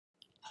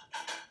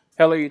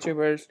Hello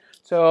YouTubers.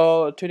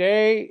 So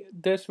today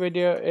this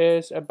video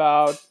is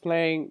about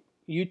playing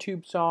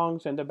YouTube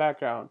songs in the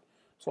background.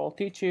 So I'll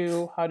teach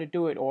you how to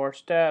do it, or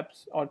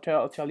steps, or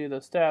tell you the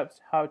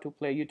steps how to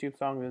play YouTube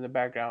songs in the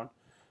background.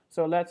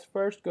 So let's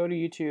first go to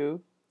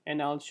YouTube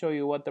and I'll show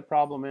you what the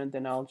problem is,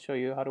 then I'll show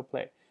you how to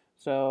play.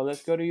 So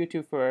let's go to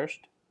YouTube first.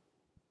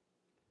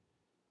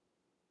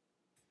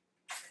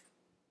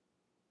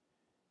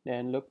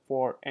 Then look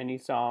for any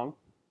song.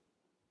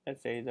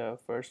 Let's say the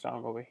first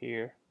song over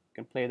here.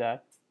 You can play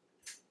that.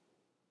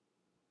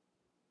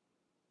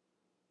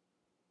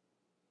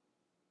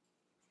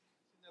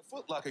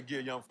 Foot Locker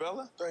gear, young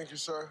fella. Thank you,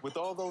 sir. With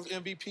all those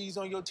MVPs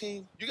on your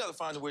team, you got to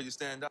find a way to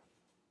stand out.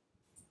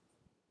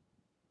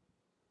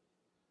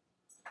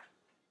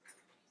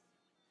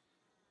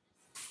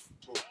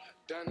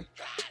 Danny,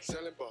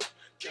 selling ball,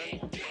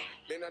 candy.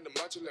 Man on the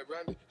macho like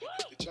Randy.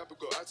 The chopper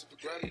go out to the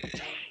granny.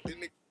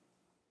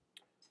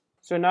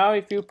 So now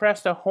if you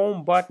press the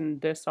home button,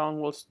 this song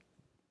will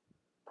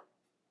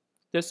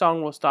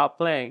stop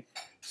playing.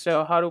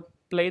 So how to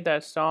play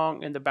that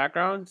song in the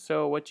background?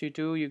 So what you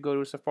do, you go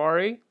to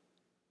Safari,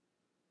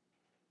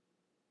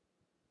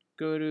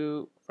 go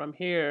to, from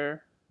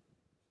here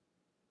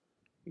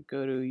you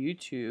go to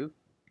YouTube,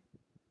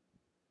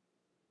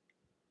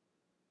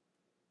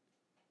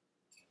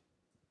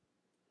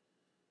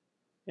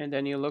 and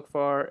then you look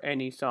for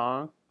any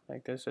song,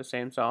 like this, the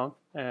same song,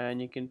 and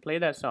you can play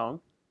that song.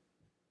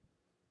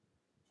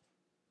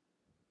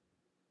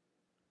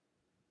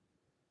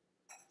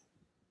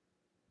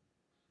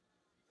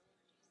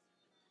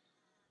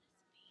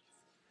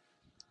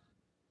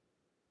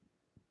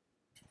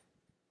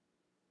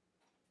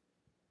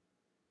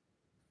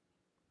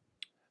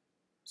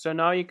 So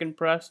now you can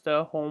press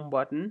the home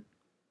button.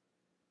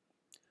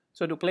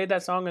 So to play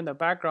that song in the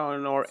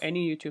background, or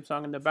any YouTube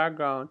song in the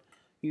background,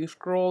 you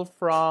scroll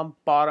from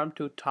bottom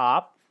to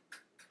top.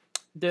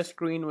 This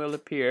screen will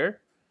appear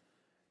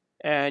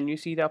and you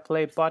see that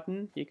play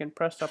button. You can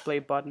press the play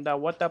button.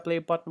 What that play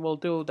button will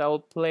do, that will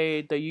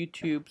play the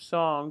YouTube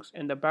songs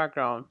in the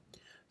background.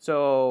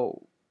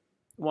 So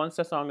once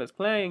the song is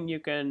playing, you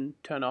can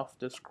turn off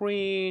the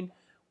screen,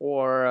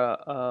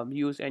 or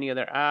use any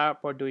other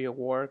app, or do your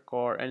work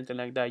or anything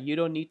like that. You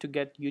don't need to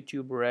get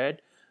YouTube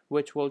Red,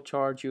 which will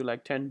charge you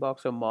like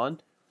 $10 a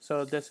month.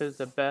 So this is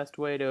the best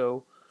way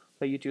to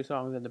play YouTube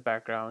songs in the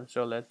background.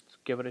 So let's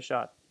give it a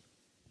shot.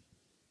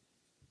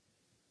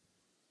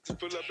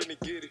 Pull up and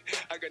get it.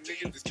 I got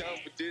niggas that's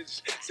counting for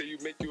digits. Say you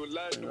make you a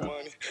lot of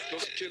money. No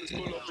killers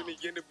pull up in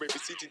the end, baby.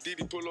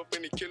 CTD pull up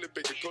in the killer,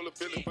 baby. Call a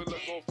Billy, pull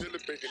up, gon' feel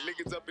it, baby.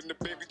 Niggas up in the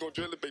baby, gon'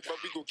 drill it, baby.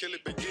 Fuck, we gon' kill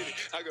it, baby. Get it.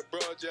 I got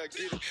broad, yeah, I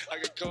get it. I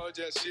got cards,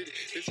 yeah, shit it.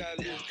 This how I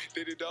live.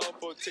 Did it all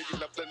for a ticket.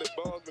 I play the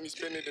bombs when he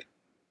spinning it.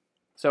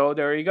 So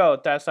there you go.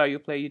 That's how you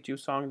play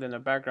YouTube songs in the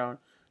background.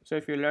 So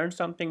if you learned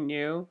something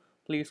new,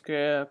 please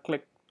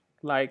click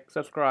like,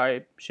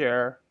 subscribe,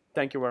 share.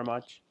 Thank you very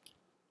much.